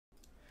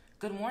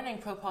Good morning,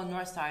 Propel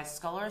Northside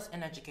scholars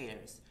and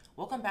educators.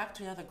 Welcome back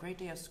to another great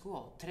day of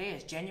school. Today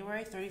is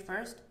January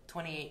 31st,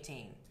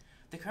 2018.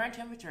 The current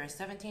temperature is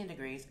 17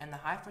 degrees and the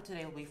high for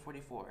today will be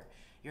 44.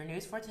 Your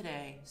news for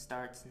today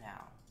starts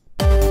now.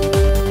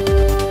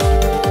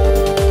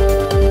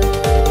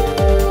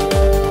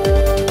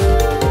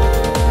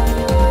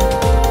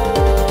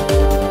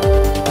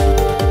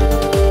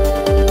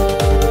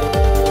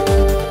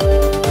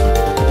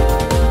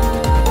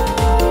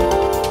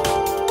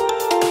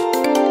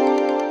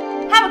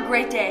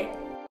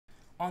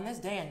 On this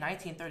day in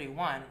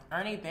 1931,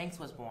 Ernie Banks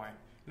was born.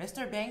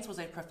 Mr. Banks was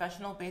a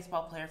professional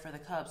baseball player for the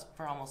Cubs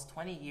for almost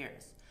 20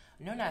 years.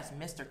 Known as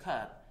Mr.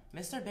 Cub,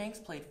 Mr. Banks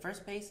played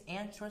first base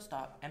and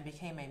shortstop and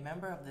became a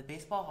member of the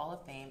Baseball Hall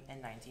of Fame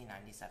in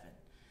 1997.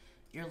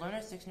 Your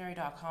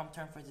learnersdictionary.com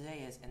term for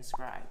today is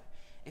inscribe.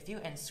 If you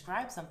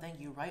inscribe something,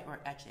 you write or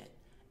etch it.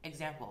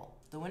 Example,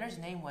 the winner's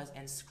name was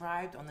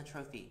inscribed on the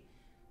trophy.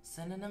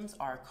 Synonyms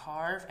are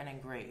carve and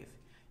engrave.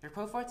 Your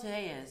quote for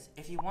today is,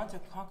 if you want to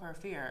conquer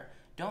fear,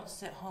 don't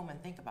sit home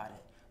and think about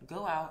it.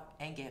 Go out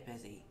and get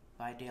busy,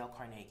 by Dale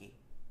Carnegie.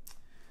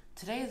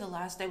 Today is the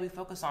last day we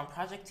focus on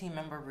project team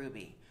member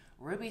Ruby.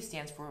 Ruby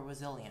stands for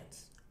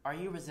resilience. Are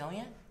you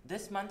resilient?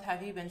 This month,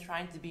 have you been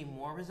trying to be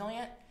more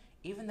resilient?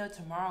 Even though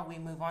tomorrow we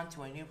move on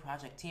to a new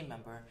project team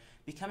member,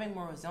 becoming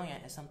more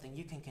resilient is something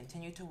you can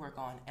continue to work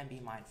on and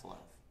be mindful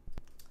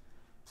of.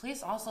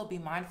 Please also be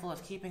mindful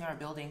of keeping our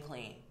building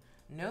clean.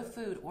 No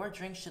food or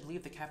drink should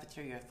leave the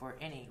cafeteria for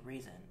any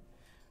reason.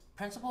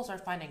 Principals are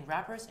finding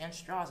wrappers and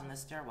straws in the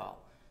stairwell.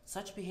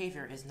 Such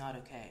behavior is not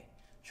okay.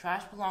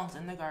 Trash belongs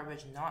in the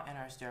garbage, not in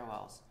our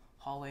stairwells,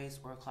 hallways,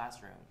 or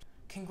classrooms.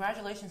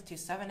 Congratulations to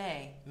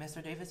 7A,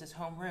 Mr. Davis's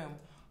homeroom,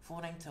 for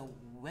winning the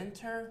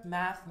Winter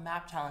Math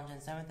Map Challenge in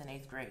 7th and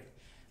 8th grade.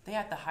 They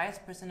had the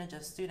highest percentage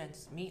of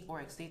students meet or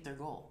exceed their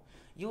goal.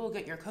 You will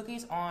get your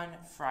cookies on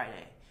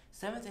Friday.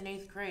 7th and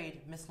 8th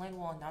grade, Miss Lane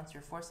will announce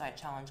your Foresight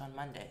Challenge on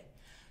Monday.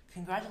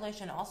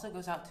 Congratulations also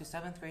goes out to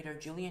 7th grader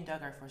Julian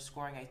Duggar for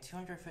scoring a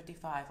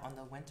 255 on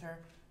the Winter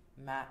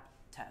Map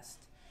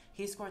Test.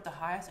 He scored the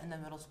highest in the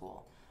middle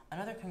school.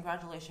 Another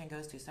congratulation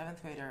goes to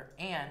 7th grader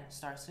and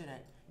star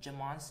student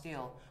Jamon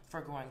Steele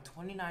for scoring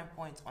 29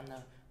 points on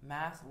the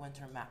Math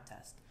Winter Map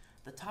Test.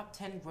 The top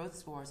 10 growth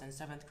scores in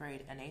 7th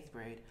grade and 8th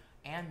grade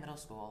and middle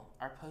school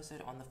are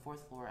posted on the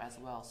 4th floor as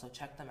well, so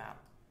check them out.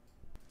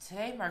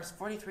 Today marks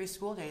 43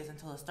 school days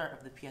until the start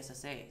of the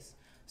PSSAs.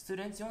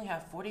 Students, you only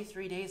have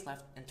 43 days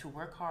left and to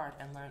work hard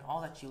and learn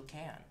all that you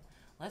can.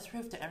 Let's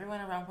prove to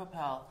everyone around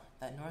Propel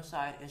that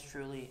Northside is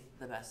truly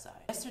the best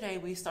side. Yesterday,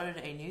 we started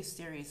a new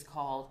series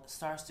called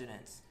Star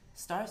Students.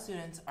 Star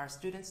Students are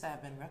students that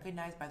have been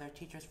recognized by their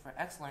teachers for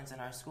excellence in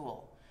our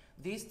school.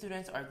 These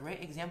students are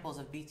great examples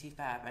of BT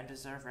Fab and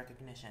deserve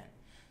recognition.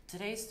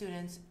 Today's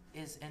student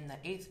is in the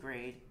 8th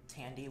grade,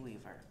 Thandi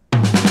Weaver.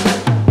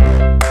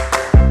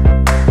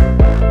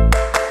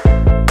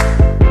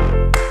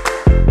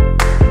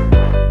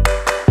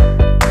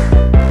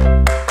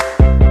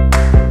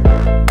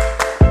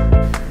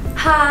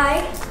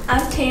 Hi,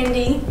 I'm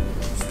Thandi,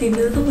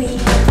 student of the week.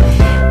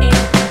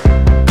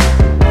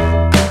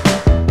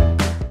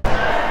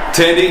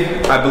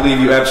 Thandi, I believe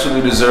you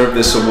absolutely deserve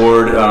this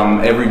award.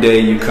 Every day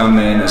you come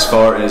in, as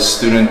far as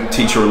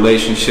student-teacher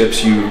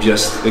relationships, you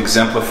just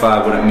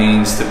exemplify what it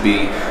means to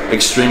be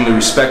extremely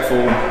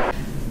respectful.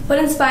 What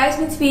inspires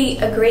me to be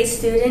a great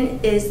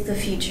student is the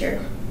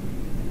future.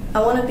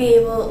 I want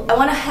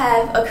to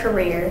have a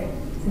career,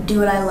 do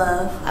what I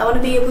love. I want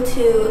to be able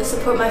to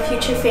support my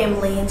future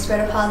family and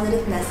spread a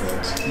positive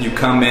message. You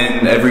come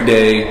in every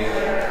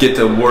day, get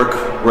to work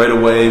right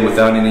away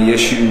without any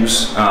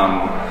issues.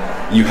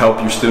 You help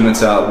your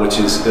students out, which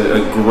is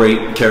a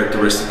great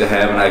characteristic to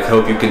have, and I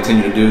hope you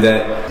continue to do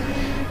that.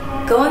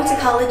 Going to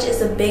college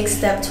is a big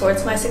step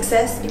towards my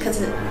success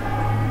because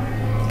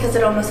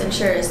it almost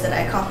ensures that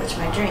I accomplish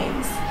my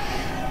dreams.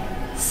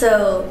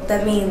 So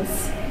that means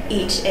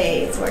each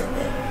A is worth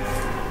it.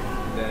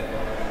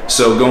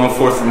 So going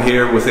forth from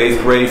here with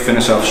 8th grade,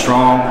 finish off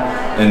strong,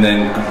 and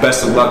then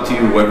best of luck to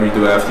you, whatever you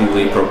do after you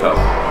leave Propel.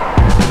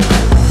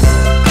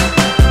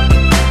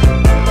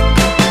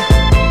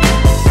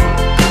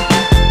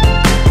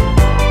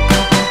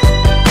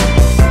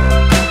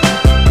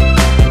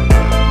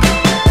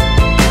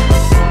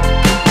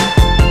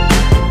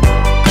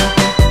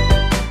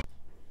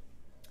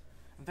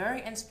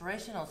 Very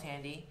inspirational,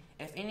 Thandi.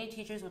 If any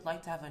teachers would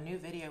like to have a new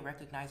video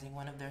recognizing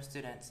one of their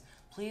students,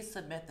 please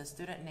submit the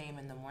student name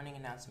in the morning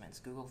announcements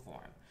Google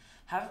form.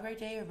 Have a great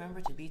day.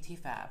 Remember to be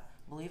T-Fab.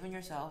 Believe in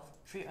yourself,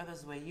 treat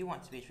others the way you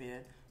want to be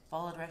treated,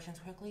 follow directions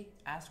quickly,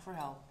 ask for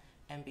help,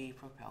 and be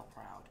Propel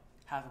proud.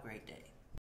 Have a great day.